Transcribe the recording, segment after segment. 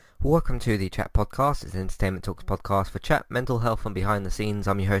Welcome to the Chat Podcast. It's an entertainment talks podcast for chat, mental health and behind the scenes.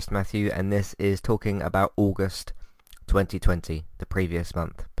 I'm your host Matthew, and this is talking about August 2020, the previous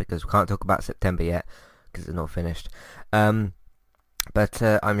month, because we can't talk about September yet because it's not finished. But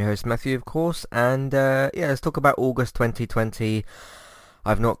I'm your host Matthew, of course, and let's talk about August 2020.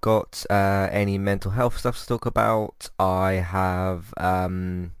 I've not got any mental health stuff to talk about. I have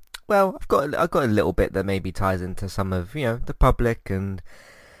I've got a little bit that maybe ties into some of the public and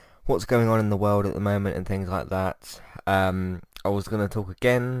what's going on in the world at the moment and things like that. I was going to talk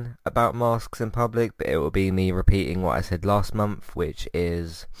again about masks in public, but it will be me repeating what I said last month, which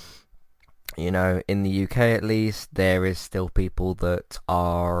is, in the UK at least, there is still people that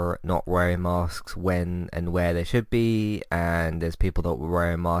are not wearing masks when and where they should be, and there's people that were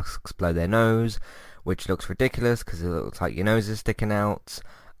wearing masks below their nose, which looks ridiculous because it looks like your nose is sticking out.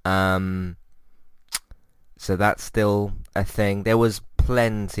 So that's still a thing. There was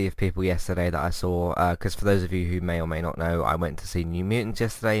plenty of people yesterday that I saw, because for those of you who may or may not know, I went to see New Mutants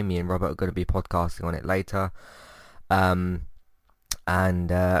yesterday. Me and Robert are going to be podcasting on it later. Of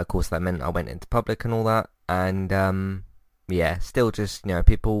course that meant I went into public and all that. And still just,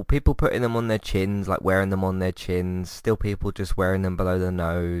 people putting them on their chins, like wearing them on their chins. Still people just wearing them below the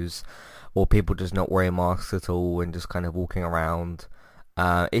nose, or people just not wearing masks at all and just kind of walking around.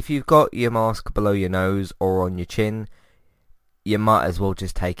 If you've got your mask below your nose or on your chin, you might as well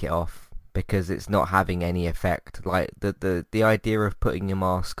just take it off, because it's not having any effect. Like the idea of putting your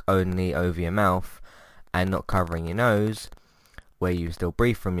mask only over your mouth and not covering your nose, where you still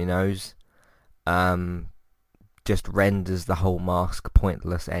breathe from your nose, just renders the whole mask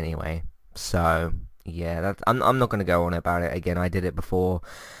pointless anyway. So yeah, I'm not going to go on about it again. I did it before.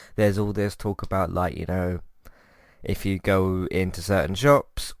 There's all this talk about, like, if you go into certain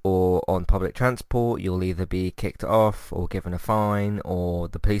shops or on public transport, you'll either be kicked off or given a fine, or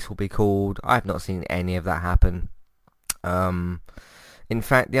the police will be called. I've not seen any of that happen. In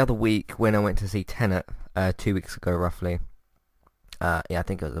fact, the other week when I went to see Tenet, 2 weeks ago roughly, I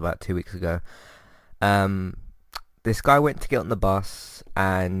think it was about 2 weeks ago, this guy went to get on the bus,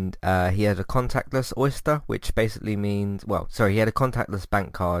 and he had a contactless Oyster, which basically means, he had a contactless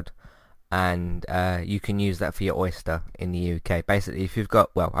bank card, and you can use that for your Oyster in the UK. Basically, if you've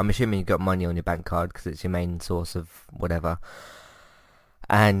got, I'm assuming you've got money on your bank card because it's your main source of whatever.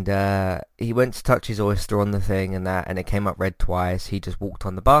 And he went to touch his Oyster on the thing and it came up red twice. He just walked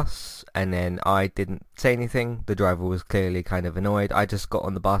on the bus, and then I didn't say anything. The driver was clearly kind of annoyed. I just got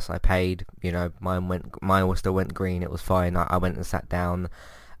on the bus, I paid, my Oyster went green, it was fine. I went and sat down.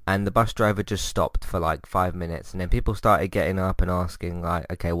 And the bus driver just stopped for like 5 minutes, and then people started getting up and asking, like,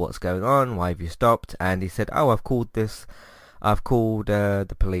 okay, what's going on? Why have you stopped? And he said, I've called the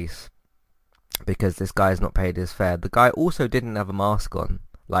police because this guy's not paid his fare. The guy also didn't have a mask on,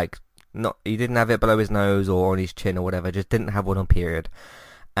 he didn't have it below his nose or on his chin or whatever, just didn't have one on, period.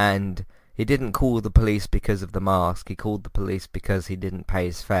 And he didn't call the police because of the mask, he called the police because he didn't pay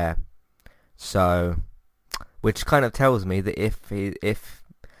his fare. So, which kind of tells me that if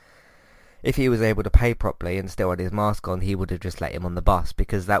he was able to pay properly and still had his mask on, he would have just let him on the bus,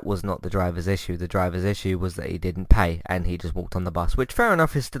 because that was not the driver's issue. The driver's issue was that he didn't pay and he just walked on the bus, which fair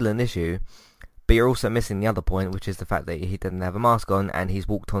enough is still an issue, but you're also missing the other point, which is the fact that he didn't have a mask on and he's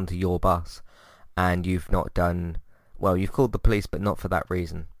walked onto your bus, and you've not done, you've called the police, but not for that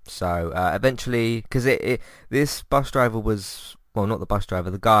reason. So eventually, because this bus driver was, not the bus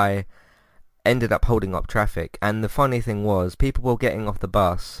driver, the guy ended up holding up traffic, and the funny thing was, people were getting off the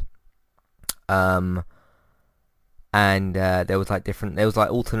bus, and there was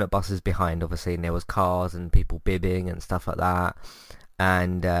alternate buses behind, obviously, and there was cars and people bibbing and stuff like that.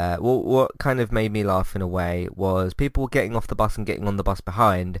 And what kind of made me laugh in a way was people were getting off the bus and getting on the bus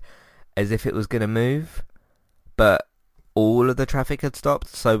behind as if it was going to move, but all of the traffic had stopped,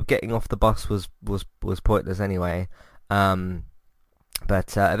 so getting off the bus was pointless anyway.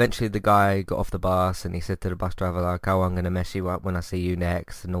 But eventually the guy got off the bus and he said to the bus driver, like, I'm going to mess you up when I see you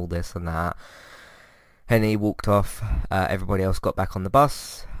next, and all this and that. And he walked off. Everybody else got back on the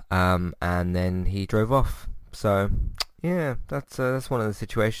bus, and then he drove off. So, yeah, that's one of the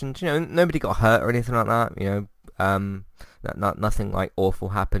situations. Nobody got hurt or anything like that. Nothing like awful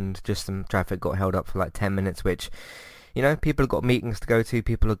happened. Just some traffic got held up for like 10 minutes, which, people have got meetings to go to,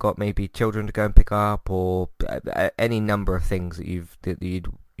 people have got maybe children to go and pick up, or any number of things that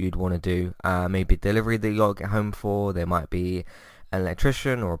you'd want to do. Maybe delivery that you got to get home for. There might be an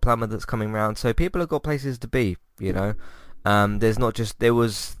electrician or a plumber that's coming round. So people have got places to be. There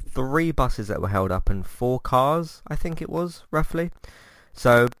was 3 buses that were held up and 4 cars, I think it was, roughly.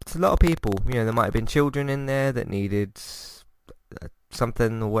 So it's a lot of people. There might have been children in there that needed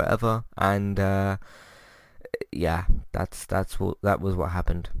something or whatever, and yeah, that was what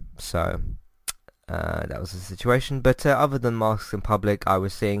happened. So that was the situation. But other than masks in public, I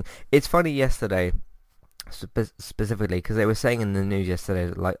was seeing. It's funny yesterday, specifically because they were saying in the news yesterday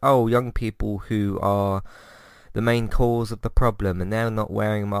that, like, oh, young people who are the main cause of the problem, and they're not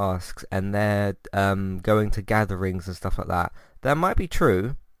wearing masks, and they're going to gatherings and stuff like that. That might be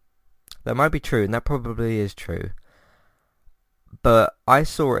true. That might be true, and that probably is true. But I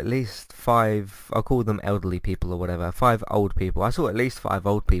saw at least 5, I'll call them elderly people or whatever, 5 old people. I saw at least 5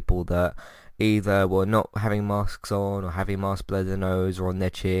 old people that either were not having masks on, or having masks below their nose or on their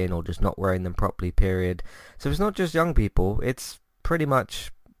chin, or just not wearing them properly, period. So it's not just young people, it's pretty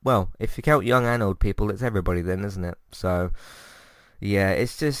much, well, if you count young and old people, it's everybody then, isn't it? So, yeah,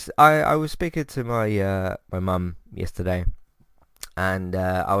 it's just, I was speaking to my mum yesterday, and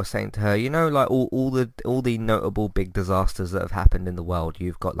I was saying to her, you know, like all the notable big disasters that have happened in the world.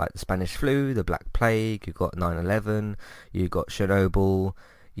 You've got like the Spanish flu, the Black Plague, you've got 9/11, you've got Chernobyl,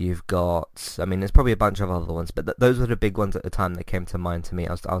 you've got, I mean, there's probably a bunch of other ones, but those were the big ones at the time that came to mind to me.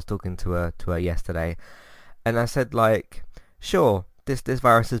 I was talking to her yesterday, and I said, like, sure, this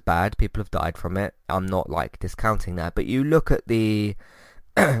virus is bad. People have died from it. I'm not like discounting that, but you look at the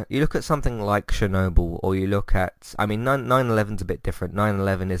you look at something like Chernobyl, or you look at, I mean, 9/11's a bit different.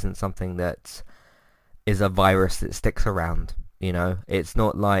 9/11 isn't something that is a virus that sticks around, you know. It's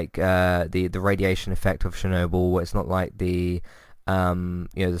not like the radiation effect of Chernobyl. It's not like the you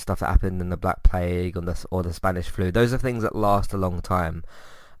know, the stuff that happened in the Black Plague or the Spanish flu. Those are things that last a long time.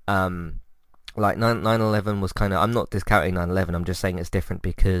 Like 9/11 was kind of, I'm not discounting 9/11. I'm just saying it's different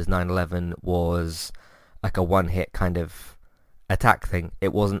because 9/11 was like a one-hit kind of attack thing.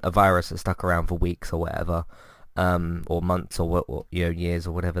 It wasn't a virus that stuck around for weeks or whatever, or months or you know, years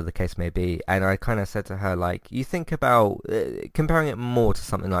or whatever the case may be. And I kind of said to her, like, you think about comparing it more to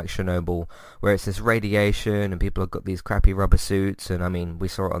something like Chernobyl, where it's this radiation and people have got these crappy rubber suits, and I mean, we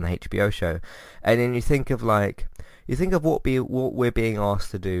saw it on the HBO show. And then you think of what we're being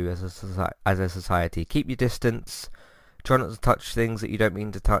asked to do as a society. Keep your distance. Try not to touch things that you don't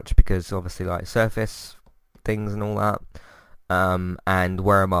mean to touch, because obviously, like, surface things and all that. And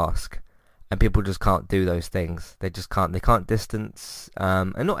wear a mask, and people just can't do those things. They can't distance,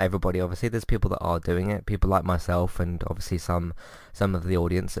 and not everybody, obviously. There's people that are doing it, people like myself, and obviously some of the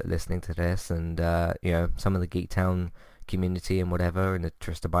audience that are listening to this, and you know, some of the Geek Town community and whatever, and the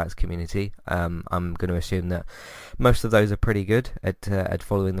Trista Bytes community. I'm going to assume that most of those are pretty good at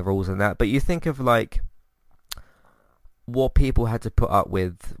following the rules and that. But you think of, like, what people had to put up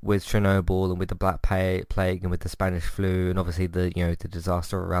with Chernobyl, and with the Black Plague, and with the Spanish flu, and obviously the, you know, the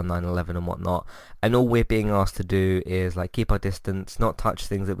disaster around 9/11 and whatnot. And all we're being asked to do is, like, keep our distance, not touch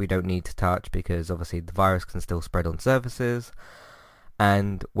things that we don't need to touch, because obviously the virus can still spread on surfaces,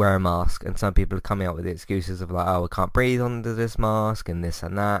 and wear a mask. And some people are coming out with the excuses of, like, oh, I can't breathe under this mask and this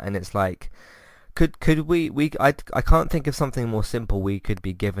and that. And it's like, could I can't think of something more simple we could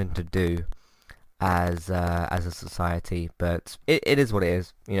be given to do as a society, but it is what it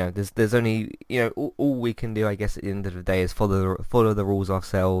is. You know, there's only, you know, all we can do, I guess, at the end of the day is follow the rules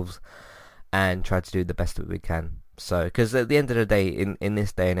ourselves, and try to do the best that we can. So, because at the end of the day, in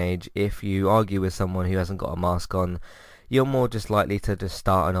this day and age, if you argue with someone who hasn't got a mask on, you're more just likely to just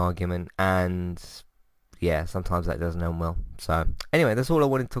start an argument, and yeah, sometimes that doesn't end well. So anyway, that's all I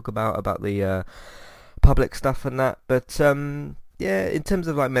wanted to talk about the public stuff and that. But yeah, in terms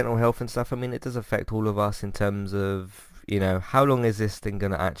of, like, mental health and stuff, I mean, it does affect all of us in terms of, you know, how long is this thing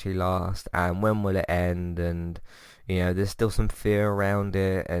going to actually last, and when will it end, and, you know, there's still some fear around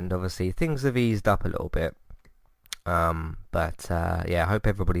it, and obviously things have eased up a little bit. But yeah, I hope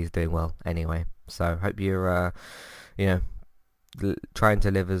everybody's doing well anyway. So hope you're, you know, trying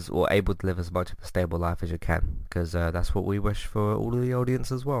to live or able to live as much of a stable life as you can, because that's what we wish for all of the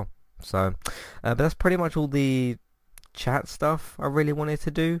audience as well. So, but that's pretty much all the chat stuff I really wanted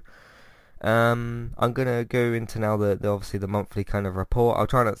to do. I'm gonna go into now the obviously the monthly kind of report. I'll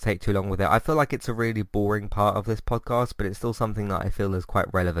try not to take too long with it. I feel like it's a really boring part of this podcast, but it's still something that I feel is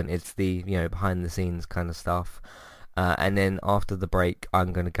quite relevant. It's the, you know, behind the scenes kind of stuff. And then after the break,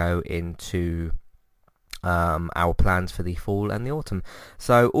 I'm gonna go into our plans for the fall and the autumn.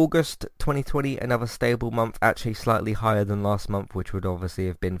 So August 2020, another stable month, actually slightly higher than last month, which would obviously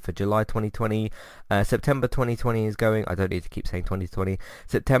have been for July 2020. September 2020 is going, I don't need to keep saying 2020,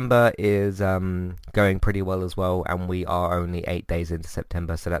 September is going pretty well as well, and we are only 8 days into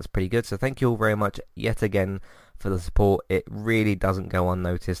September, so that's pretty good. So thank you all very much yet again for the support. It really doesn't go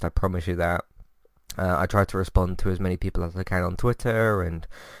unnoticed, I promise you that. I try to respond to as many people as I can on Twitter and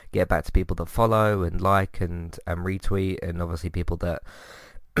get back to people that follow and like and retweet, and obviously people that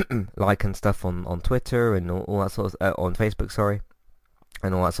like and stuff on Twitter and all that sort of on Facebook, sorry,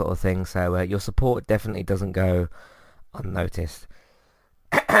 and all that sort of thing. So your support definitely doesn't go unnoticed.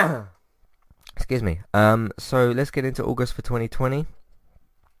 Excuse me. So let's get into August for 2020.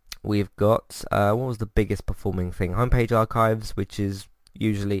 We've got what was the biggest performing thing? Homepage archives, which is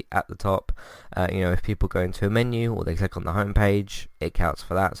usually at the top. If people go into a menu or they click on the homepage, it counts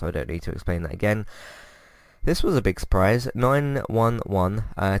for that, so I don't need to explain that again. This was a big surprise. 911,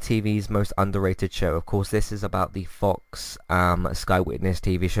 TV's most underrated show. Of course, this is about the Fox Sky Witness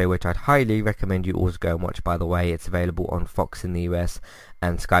TV show, which I'd highly recommend you all to go and watch, by the way. It's available on Fox in the US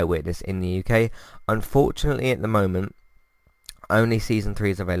and Sky Witness in the UK. Unfortunately, at the moment, only Season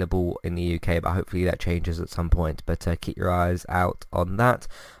 3 is available in the UK, but hopefully that changes at some point. But keep your eyes out on that.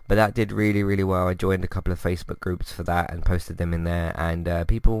 But that did really, really well. I joined a couple of Facebook groups for that and posted them in there, and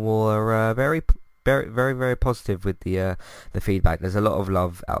people were very, very positive with the feedback. There's a lot of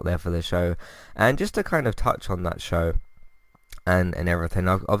love out there for the show. And just to kind of touch on that show and everything,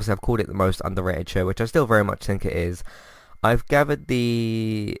 obviously I've called it the most underrated show, which I still very much think it is. I've gathered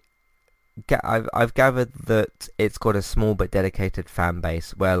that it's got a small but dedicated fan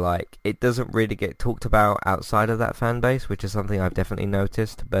base where, like, it doesn't really get talked about outside of that fan base, which is something I've definitely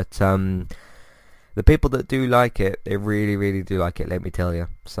noticed. But the people that do like it, they really, really do like it, let me tell you.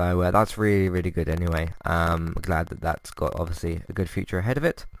 So that's really, really good anyway. I'm glad that that's got, obviously, a good future ahead of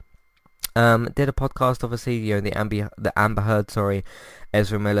it. Did a podcast, obviously, the Amber Heard,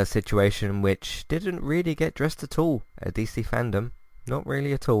 Ezra Miller situation, which didn't really get dressed at all at DC Fandom. Not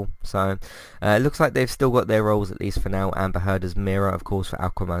really at all. So it looks like they've still got their roles, at least for now. Amber Heard as Mira, of course, for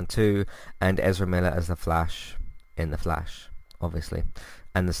Aquaman 2, and Ezra Miller as the Flash in The Flash, obviously,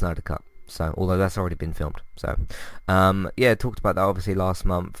 and the Snyder Cut. So, although that's already been filmed. So, talked about that obviously last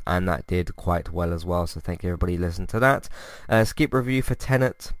month, and that did quite well as well. So, thank you everybody who listened to that. Skip review for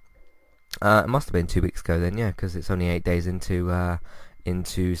Tenet. It must have been 2 weeks ago then, yeah, because it's only 8 days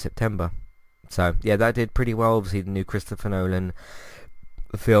into September. So, yeah, that did pretty well. Obviously, the new Christopher Nolan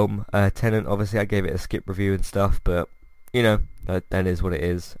film, Tenet. Obviously, I gave it a skip review and stuff, but that is what it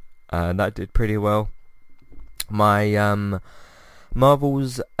is. That did pretty well. My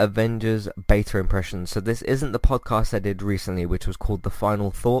Marvel's Avengers beta impressions. So this isn't the podcast I did recently, which was called the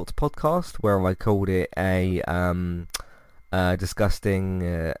Final Thoughts podcast, where I called it a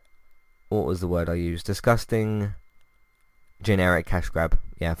disgusting. What was the word I used? Disgusting generic cash grab.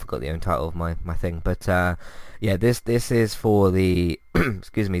 Yeah, I forgot the own title of my thing. But this is for the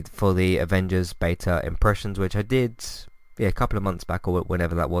for the Avengers beta impressions, which I did a couple of months back, or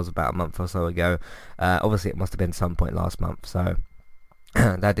whenever that was, about a month or so ago. Obviously, it must have been some point last month. So.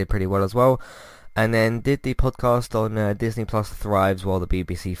 That did pretty well as well. And then did the podcast on Disney Plus thrives while the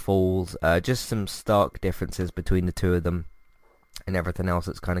BBC falls. Just some stark differences between the two of them and everything else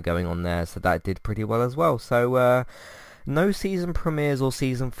that's kind of going on there. So that did pretty well as well. So no season premieres or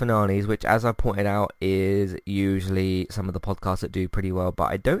season finales, which, as I pointed out, is usually some of the podcasts that do pretty well. But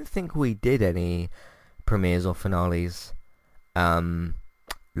I don't think we did any premieres or finales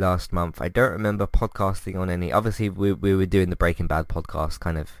last month. I don't remember podcasting on any. Obviously, we were doing the Breaking Bad podcast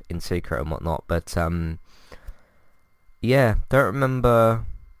kind of in secret and whatnot, but don't remember.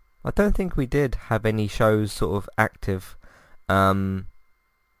 I don't think we did have any shows sort of active. No,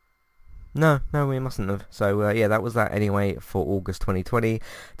 we mustn't have. So that was that anyway for August 2020. In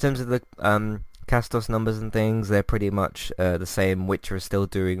terms of the Castos numbers and things, they're pretty much the same. Witcher is still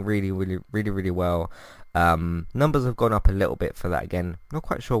doing really, really, really, really well. Numbers have gone up a little bit for that again. Not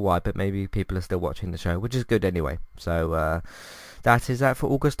quite sure why, but maybe people are still watching the show, which is good anyway. So that is that for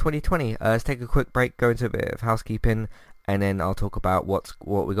August 2020. Let's take a quick break, go into a bit of housekeeping, and then I'll talk about what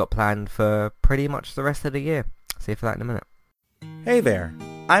we got planned for pretty much the rest of the year. See you for that in a minute. Hey there,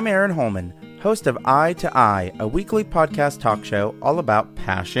 I'm Aaron Holman, host of Eye to Eye, a weekly podcast talk show all about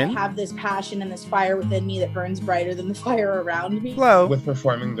passion. I have this passion and this fire within me that burns brighter than the fire around me. Flow. With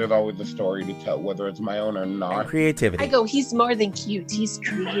performing, there's always a story to tell, whether it's my own or not. And creativity. I go, he's more than cute, he's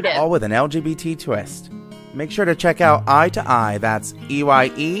creative. All with an LGBT twist. Make sure to check out Eye to Eye, that's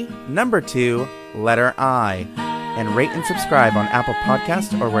EYE, number 2, letter I. And rate and subscribe on Apple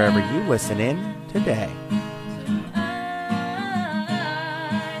Podcasts or wherever you listen in today.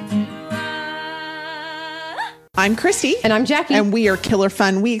 I'm Christy. And I'm Jackie. And we are Killer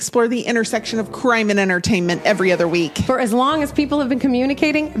Fun. We explore the intersection of crime and entertainment every other week. For as long as people have been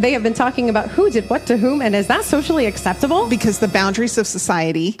communicating, they have been talking about who did what to whom, and is that socially acceptable? Because the boundaries of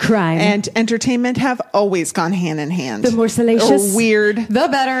society, crime, and entertainment have always gone hand in hand. The more salacious, or weird, the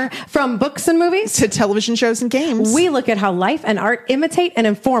better. From books and movies to television shows and games, we look at how life and art imitate and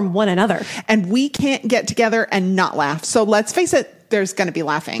inform one another. And we can't get together and not laugh. So let's face it, there's going to be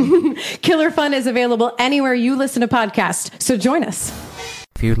laughing. Killer Fun is available anywhere you listen to podcasts, so join us.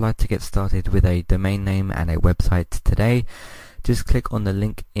 If you'd like to get started with a domain name and a website today, just click on the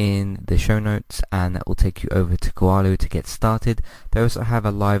link in the show notes and that will take you over to Koalu to get started. They also have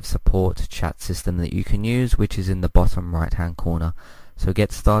a live support chat system that you can use, which is in the bottom right hand corner. So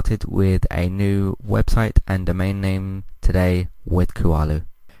get started with a new website and domain name today with Koalu.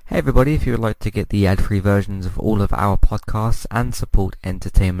 Hey everybody, if you would like to get the ad-free versions of all of our podcasts and support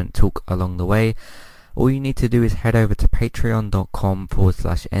Entertainment Talk along the way, all you need to do is head over to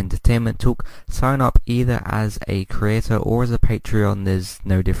patreon.com/entertainment talk. Sign up either as a creator or as a Patreon. There's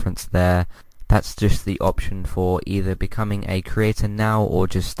no difference there. That's just the option for either becoming a creator now or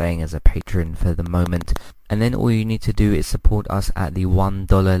just staying as a patron for the moment. And then all you need to do is support us at the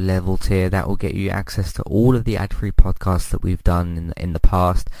 $1 level tier. That will get you access to all of the ad-free podcasts that we've done in the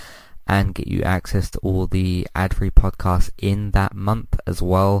past, and get you access to all the ad-free podcasts in that month as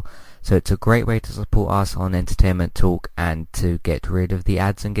well. So it's a great way to support us on Entertainment Talk and to get rid of the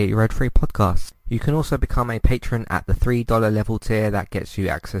ads and get your ad-free podcasts. You can also become a patron at the $3 level tier. That gets you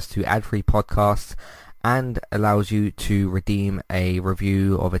access to ad-free podcasts and allows you to redeem a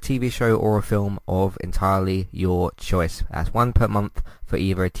review of a TV show or a film of entirely your choice. That's one per month for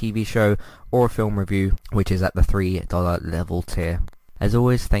either a TV show or a film review, which is at the $3 level tier. As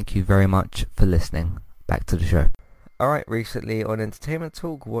always, thank you very much for listening. Back to the show. Alright, recently on Entertainment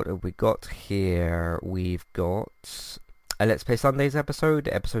Talk, what have we got here? We've got a Let's Play Sundays episode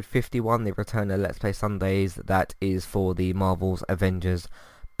 51, the return of Let's Play Sundays. That is for the Marvel's Avengers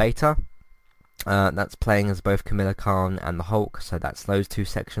beta. That's playing as both Camilla Khan and the Hulk, so that's those two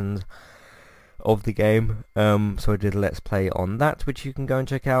sections of the game. So I did a Let's Play on that, which you can go and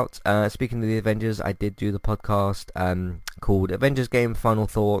check out. Speaking of the Avengers, I did do the podcast called Avengers Game Final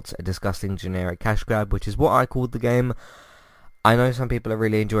Thoughts, a disgusting generic cash grab, which is what I called the game. I know some people are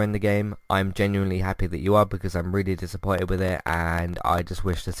really enjoying the game. I'm genuinely happy that you are, because I'm really disappointed with it, and I just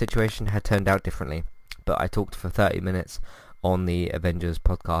wish the situation had turned out differently. But I talked for 30 minutes on the Avengers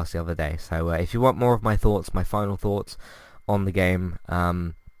podcast the other day, so if you want more of my thoughts, my final thoughts on the game,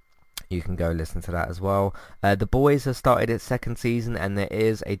 you can go listen to that as well. The Boys has started its second season, and there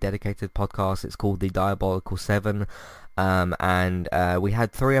is a dedicated podcast. It's called The Diabolical 7, and we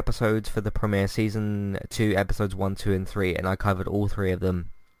had 3 episodes for the premiere, season 2, episodes 1, 2 and 3, and I covered all 3 of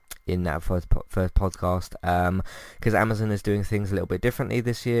them in that first podcast, because Amazon is doing things a little bit differently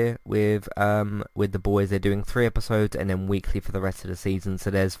this year with The Boys. They're doing 3 episodes and then weekly for the rest of the season, so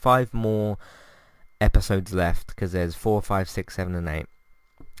there's 5 more episodes left, because there's 4, 5, 6, 7 and 8.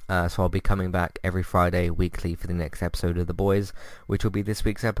 So I'll be coming back every Friday weekly for the next episode of The Boys, which will be this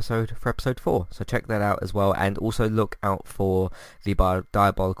week's episode for episode 4. So check that out as well, and also look out for the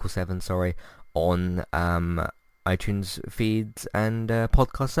Diabolical 7, on iTunes feeds and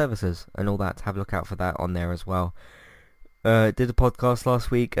podcast services and all that. Have a look out for that on there as well. Did a podcast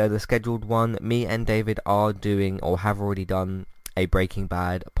last week, the scheduled one. Me and David are doing, or have already done, a Breaking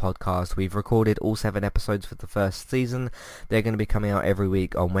Bad podcast. We've recorded all 7 episodes for the first season. They're going to be coming out every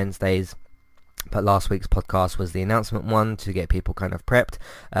week on Wednesdays, but last week's podcast was the announcement one to get people kind of prepped.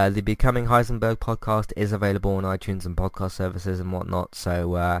 The Becoming Heisenberg podcast is available on iTunes and podcast services and whatnot,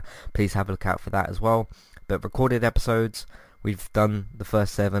 so please have a look out for that as well. But recorded episodes, we've done the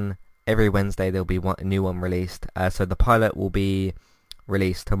first 7. Every Wednesday there'll be a new one released, so the pilot will be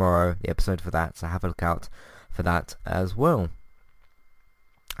released tomorrow, the episode for that, so have a look out for that as well.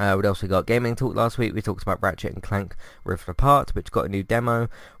 What else we got? Gaming Talk last week. We talked about Ratchet and Clank Rift Apart, which got a new demo.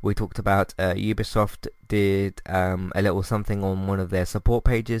 We talked about Ubisoft did a little something on one of their support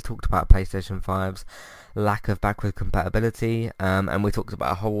pages, talked about PlayStation 5's lack of backward compatibility, and we talked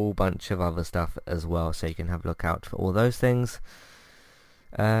about a whole bunch of other stuff as well, so you can have a look out for all those things.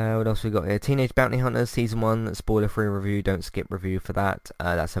 What else we got here? Teenage Bounty Hunters Season 1, spoiler-free review, don't skip review for that.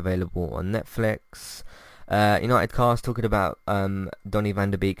 That's available on Netflix. United Cast talking about Donny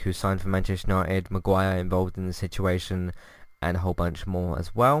van der Beek, who signed for Manchester United, Maguire involved in the situation, and a whole bunch more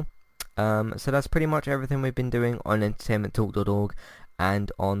as well. So that's pretty much everything we've been doing on entertainmenttalk.org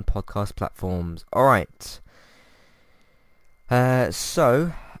and on podcast platforms. Alright.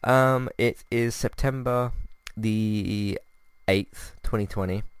 So it is September the 8th,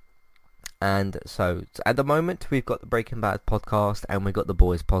 2020. And so at the moment we've got the Breaking Bad podcast and we've got the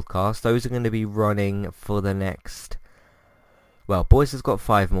Boys podcast. Those are going to be running for the next... Well, Boys has got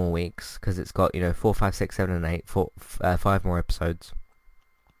 5 more weeks because it's got, 4, 5, 6, 7 and 8, 5 more episodes.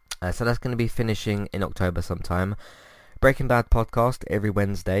 So that's going to be finishing in October sometime. Breaking Bad podcast every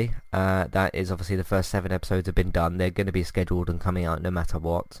Wednesday. That is obviously the first 7 episodes have been done. They're going to be scheduled and coming out no matter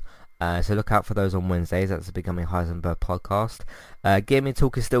what. So look out for those on Wednesdays. That's the Becoming Heisenberg podcast. Gaming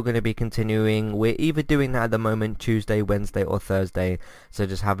Talk is still going to be continuing. We're either doing that at the moment Tuesday, Wednesday or Thursday. So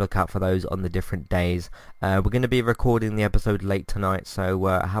just have a look out for those on the different days. We're going to be recording the episode late tonight. So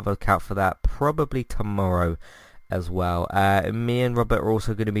have a look out for that probably tomorrow as well. Me and Robert are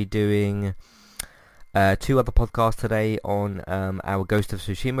also going to be doing... 2 other podcasts today on our Ghost of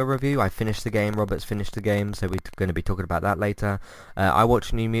Tsushima review. I finished the game, Robert's finished the game, so we're going to be talking about that later. I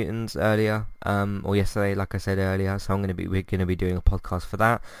watched New Mutants earlier, or yesterday, like I said earlier, so we're going to be doing a podcast for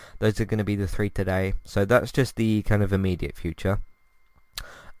that. Those are going to be the 3 today, so that's just the kind of immediate future.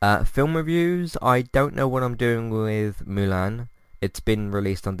 Film reviews, I don't know what I'm doing with Mulan. It's been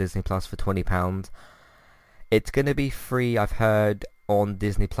released on Disney Plus for £20. It's going to be free, I've heard, on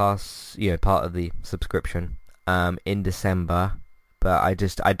Disney Plus, part of the subscription, in December, but I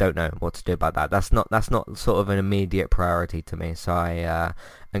don't know what to do about that. That's not sort of an immediate priority to me, so I'm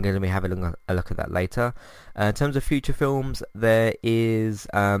going to be having a look at that later. In terms of future films, there is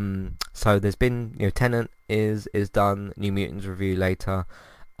so there's been Tenet is done, New Mutants review later.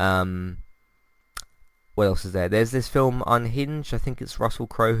 What else is there? There's this film Unhinged. I think it's Russell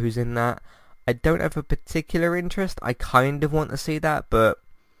Crowe who's in that. I don't have a particular interest. I kind of want to see that, but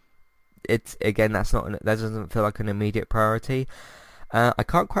it's again that doesn't feel like an immediate priority. I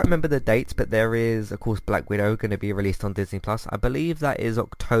can't quite remember the dates, but there is, of course, Black Widow going to be released on Disney Plus. I believe that is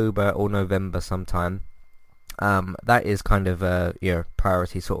October or November sometime. That is kind of a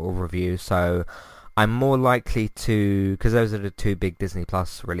priority sort of review. So I'm more likely to, because those are the 2 big Disney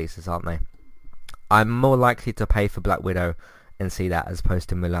Plus releases, aren't they? I'm more likely to pay for Black Widow and see that as opposed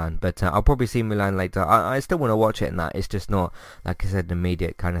to Mulan, but I'll probably see Mulan later. I still want to watch it, and that it's just not, like I said, an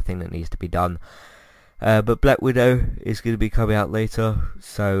immediate kind of thing that needs to be done. But Black Widow is going to be coming out later,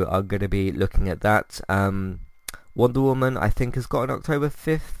 so I'm going to be looking at that. Wonder Woman, I think, has got an October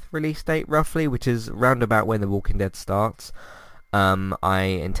 5th release date roughly, which is round about when The Walking Dead starts. I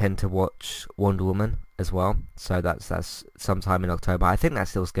intend to watch Wonder Woman as well, so that's sometime in October. I think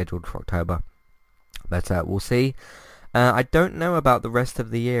that's still scheduled for October, but we'll see. I don't know about the rest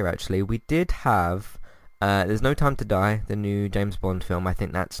of the year, actually. We did have There's No Time to Die, the new James Bond film. I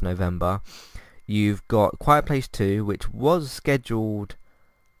think that's November. You've got Quiet Place 2, which was scheduled,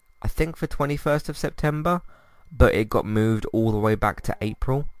 I think, for 21st of September, but it got moved all the way back to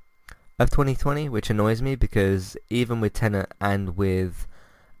April of 2020, which annoys me because even with Tenet and with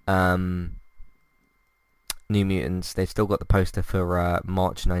New Mutants, they've still got the poster for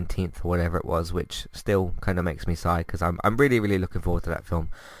March 19th or whatever it was, which still kind of makes me sigh because I'm really, really looking forward to that film.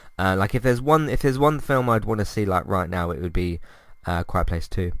 Like if there's one film I'd want to see like right now, it would be Quiet Place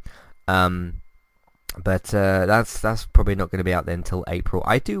 2. But that's probably not going to be out there until April.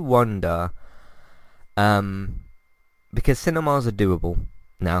 I do wonder, because cinemas are doable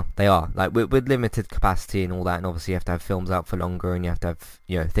now. They are, like, with limited capacity and all that, and obviously you have to have films out for longer and you have to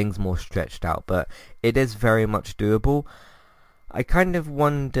have things more stretched out, but it is very much doable. I kind of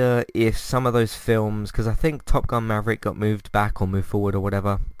wonder if some of those films, because I think Top Gun Maverick got moved back or moved forward or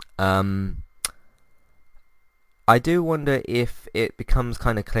whatever, I do wonder if it becomes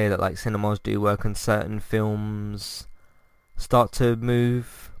kind of clear that like cinemas do work and certain films start to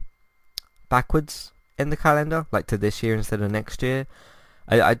move backwards in the calendar, like to this year instead of next year.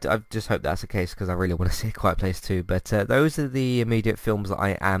 I just hope that's the case because I really want to see A Quiet Place 2. But those are the immediate films that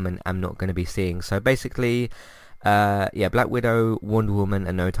I am and am not going to be seeing. So basically, Black Widow, Wonder Woman,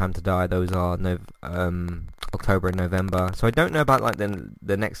 and No Time to Die. Those are October and November. So I don't know about like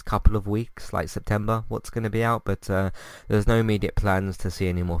the next couple of weeks, like September, what's going to be out. But there's no immediate plans to see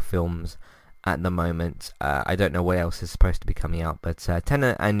any more films at the moment. I don't know what else is supposed to be coming out. But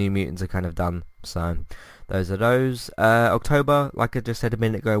Tenet and New Mutants are kind of done. So those are those. October, like I just said a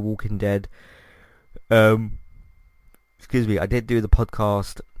minute ago, Walking Dead. Excuse me, I did do the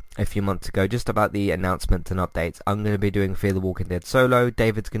podcast a few months ago just about the announcements and updates. I'm going to be doing Fear the Walking Dead solo.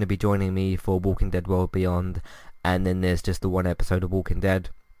 David's going to be joining me for Walking Dead World Beyond, and then there's just the one episode of Walking Dead,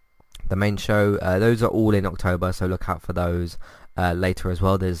 the main show. Those are all in October, so look out for those later as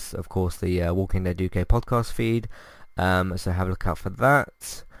well. There's of course the Walking Dead UK podcast feed, so have a look out for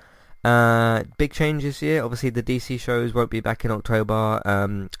that. Big change this year. Obviously the DC shows won't be back in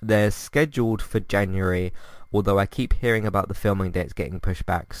October. They're scheduled for January, although I keep hearing about the filming dates getting pushed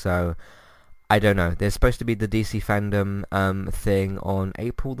back, so I don't know. There's supposed to be the DC fandom thing on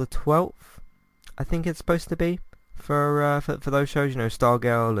April the 12th. I think it's supposed to be for those shows. You know,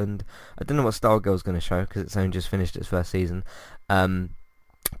 Stargirl, and I don't know what Stargirl's going to show because it's only just finished its first season.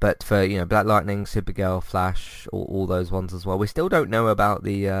 But for, you know, Black Lightning, Supergirl, Flash, all those ones as well. We still don't know about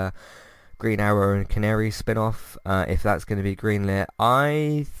the Green Arrow and Canary spin-off, if that's going to be greenlit.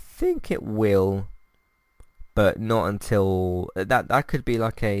 I think it will, but not until... That could be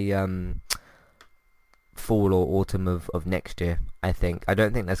like a fall or autumn of next year, I think. I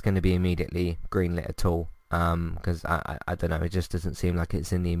don't think that's going to be immediately greenlit at all. Because I don't know, it just doesn't seem like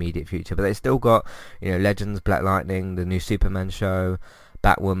it's in the immediate future. But they still got, you know, Legends, Black Lightning, the new Superman show,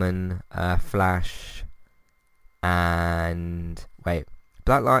 Batwoman, Flash, and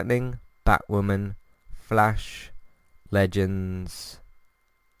Black Lightning, Batwoman, Flash, Legends,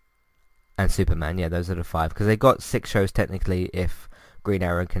 and Superman. Yeah, those are the 5. Because they got 6 shows technically if Green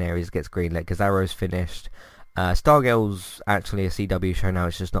Arrow and Canaries gets greenlit. Because Arrow's finished. Stargirl's actually a CW show now.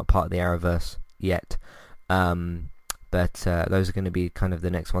 It's just not part of the Arrowverse yet. But those are going to be kind of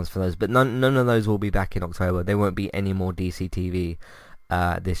the next ones for those. But none of those will be back in October. There won't be any more DC TV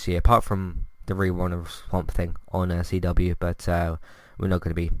this year, apart from the rerun of Swamp Thing on CW. But we're not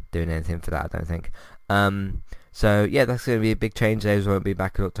going to be doing anything for that, I don't think. So yeah, that's going to be a big change. Those won't be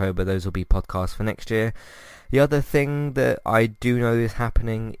back in October. Those will be podcasts for next year. The other thing that I do know is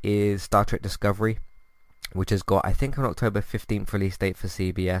happening is Star Trek Discovery, which has got, I think, an October 15th release date for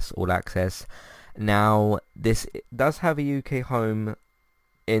CBS All Access. Now, this does have a UK home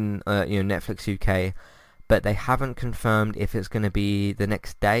in Netflix UK, but they haven't confirmed if it's going to be the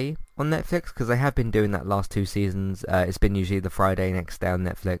next day on Netflix, because they have been doing that last 2 seasons. It's been usually the Friday next day on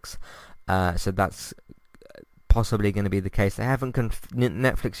Netflix, so that's possibly going to be the case. They haven't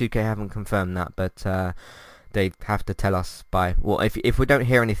Netflix UK haven't confirmed that, but they have to tell us by, well, if we don't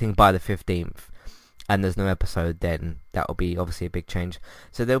hear anything by the 15th and there's no episode, then that will be obviously a big change.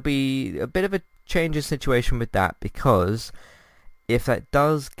 So there'll be a bit of a change in situation with that, because if that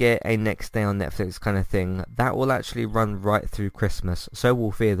does get a next day on Netflix kind of thing, that will actually run right through Christmas. So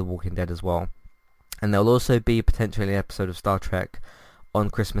will Fear the Walking Dead as well. And there'll also be potentially an episode of Star Trek on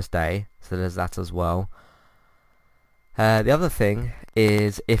Christmas Day, so there's that as well. The other thing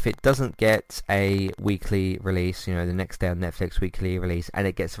is, if it doesn't get a weekly release, you know, the next day on Netflix weekly release, and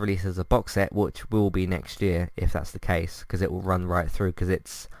it gets released as a box set, which will be next year if that's the case, because it will run right through, because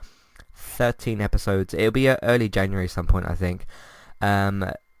it's 13 episodes. It'll be early January some point, I think.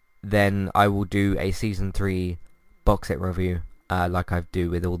 Then I will do a season 3 box set review, like I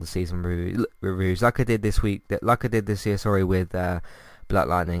do with all the season reviews, like I did this year. Sorry, with Black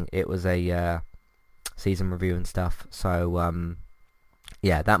Lightning. It was a season review and stuff. So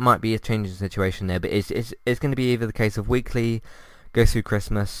yeah, that might be a changing situation there, but it's going to be either the case of weekly, go through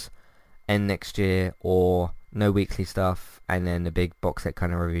Christmas, end next year, or no weekly stuff, and then a big box set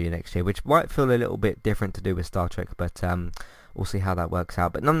kind of review next year, which might feel a little bit different to do with Star Trek, but we'll see how that works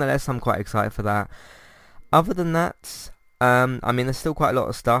out. But nonetheless, I'm quite excited for that. Other than that, I mean, there's still quite a lot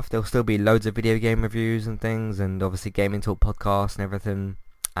of stuff. There'll still be loads of video game reviews and things, and obviously Gaming Talk podcasts and everything,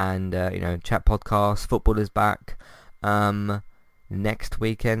 and chat podcasts. Football is back next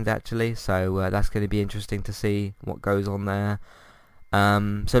weekend, actually, so that's going to be interesting to see what goes on there.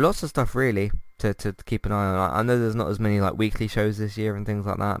 So lots of stuff really to keep an eye on. I know there's not as many like weekly shows this year and things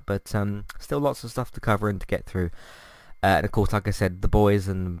like that, but still lots of stuff to cover and to get through. And of course, like I said, The Boys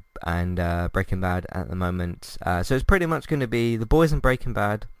and Breaking Bad at the moment. So it's pretty much going to be The Boys and Breaking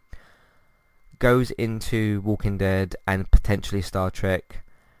Bad goes into Walking Dead and potentially Star Trek.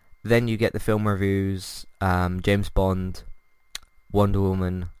 Then you get the film reviews, James Bond, Wonder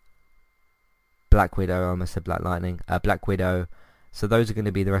Woman, Black Widow. I almost said Black Lightning. Black Widow. So those are going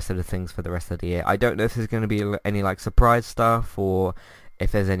to be the rest of the things for the rest of the year. I don't know if there's going to be any like surprise stuff, or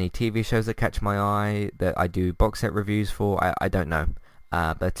if there's any TV shows that catch my eye that I do box set reviews for. I don't know.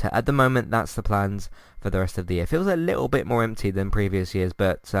 But at the moment, that's the plans for the rest of the year. Feels a little bit more empty than previous years,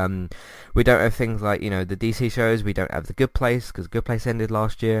 but we don't have things like, the DC shows. We don't have The Good Place, because Good Place ended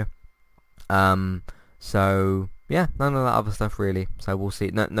last year. So yeah, none of that other stuff really. So we'll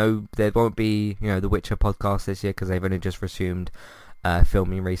see. No, there won't be The Witcher podcast this year, because they've only just resumed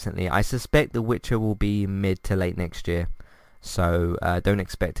filming recently. I suspect The Witcher will be mid to late next year. So don't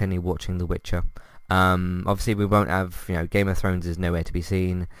expect any watching The Witcher. Obviously we won't have, Game of Thrones is nowhere to be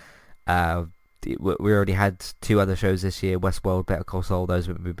seen. We already had 2 other shows this year, Westworld, Better Call Saul. Those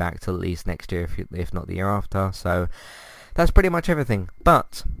won't be back till at least next year, if not the year after. So that's pretty much everything.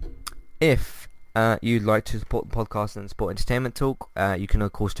 But if you'd like to support the podcast and support Entertainment Talk, you can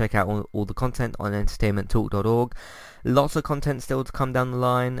of course check out all the content on entertainmenttalk.org. Lots of content still to come down the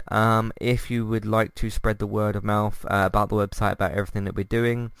line. If you would like to spread the word of mouth about the website, about everything that we're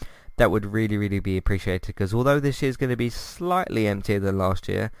doing, that would really, really be appreciated, because although this year's going to be slightly emptier than last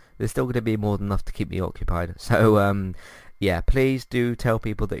year, there's still going to be more than enough to keep me occupied. So, yeah, please do tell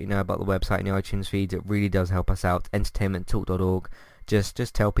people that you know about the website and the iTunes feeds. It really does help us out. Entertainmenttalk.org.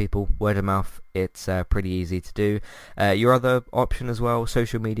 Just tell people, word of mouth. It's pretty easy to do. Your other option as well,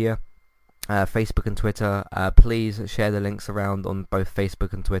 social media. Facebook and Twitter. Please share the links around on both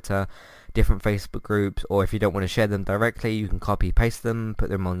Facebook and Twitter, different Facebook groups, or if you don't want to share them directly, you can copy paste them, put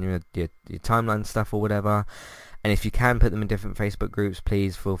them on your timeline stuff or whatever. And if you can put them in different Facebook groups,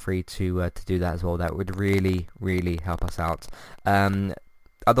 please feel free to do that as well. That would really, really help us out.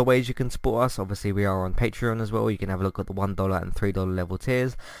 Other ways you can support us, obviously we are on Patreon as well. You can have a look at the $1 and $3 level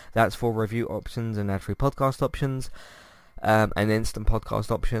tiers. That's for review options and ad-free podcast options. And instant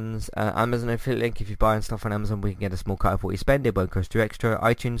podcast options. Amazon affiliate link. If you're buying stuff on Amazon, we can get a small cut of what you spend. It won't cost you extra.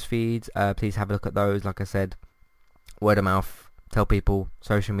 iTunes feeds, please have a look at those. Like I said, word of mouth, tell people,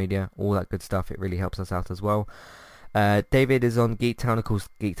 social media, all that good stuff. It really helps us out as well. David is on Geektown, of course,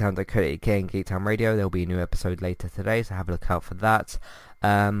 geektown.co.uk and Geektown Radio. There'll be a new episode later today, so have a look out for that.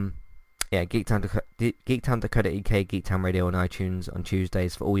 Yeah, geektown.co.uk, Geektown Radio on iTunes on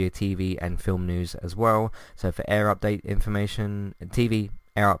Tuesdays for all your TV and film news as well. So for air update information, TV,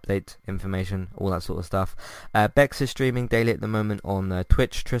 air update information, all that sort of stuff. Bex is streaming daily at the moment on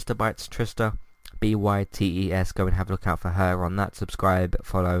Twitch, Trista Bytes, Trista, BYTES. Go and have a look out for her on that. Subscribe,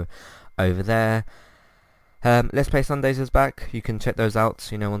 follow over there. Let's Play Sundays is back. You can check those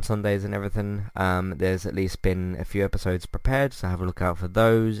out, on Sundays and everything. There's at least been a few episodes prepared, so have a look out for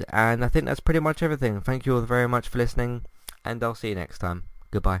those. And I think that's pretty much everything. Thank you all very much for listening, and I'll see you next time.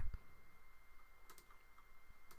 Goodbye.